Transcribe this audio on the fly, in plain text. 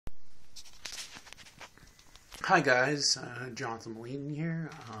Hi guys, Jonathan Moline here.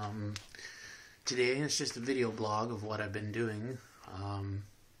 Today it's just a video blog of what I've been doing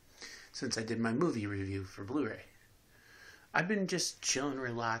since I did my movie review for Blu-ray. I've been just chilling,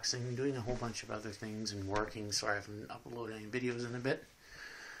 relaxing, doing a whole bunch of other things and working, so I haven't uploaded any videos in a bit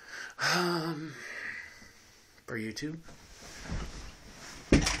for YouTube.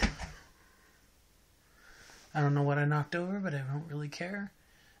 I don't know what I knocked over, but I don't really care.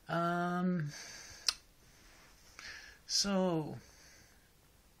 So,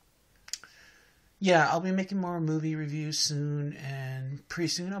 yeah, I'll be making more movie reviews soon, and pretty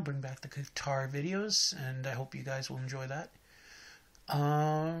soon I'll bring back the guitar videos, and I hope you guys will enjoy that.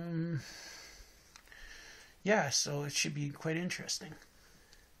 Yeah, so it should be quite interesting.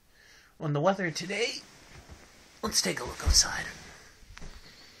 On the weather today, let's take a look outside.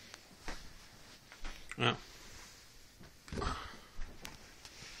 Well,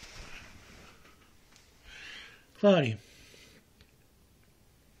 cloudy.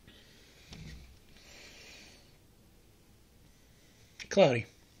 Cloudy.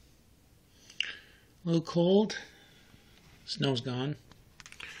 A little cold. Snow's gone.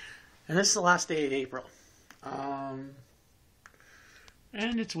 And this is the last day of April. And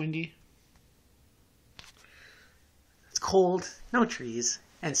it's windy. It's cold. No trees.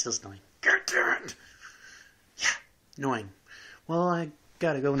 And still snowing. Get it! Yeah, annoying. Well, I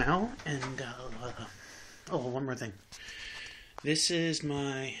gotta go now. And, oh, one more thing. This is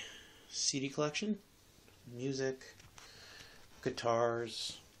my CD collection. Music.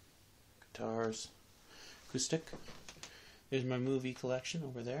 Guitars, acoustic. There's my movie collection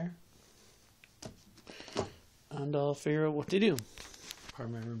over there. And I'll figure out what to do. Part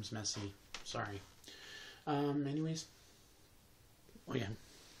of my room's messy. Sorry. Anyways. Oh yeah.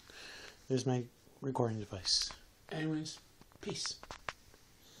 There's my recording device. Anyways, peace.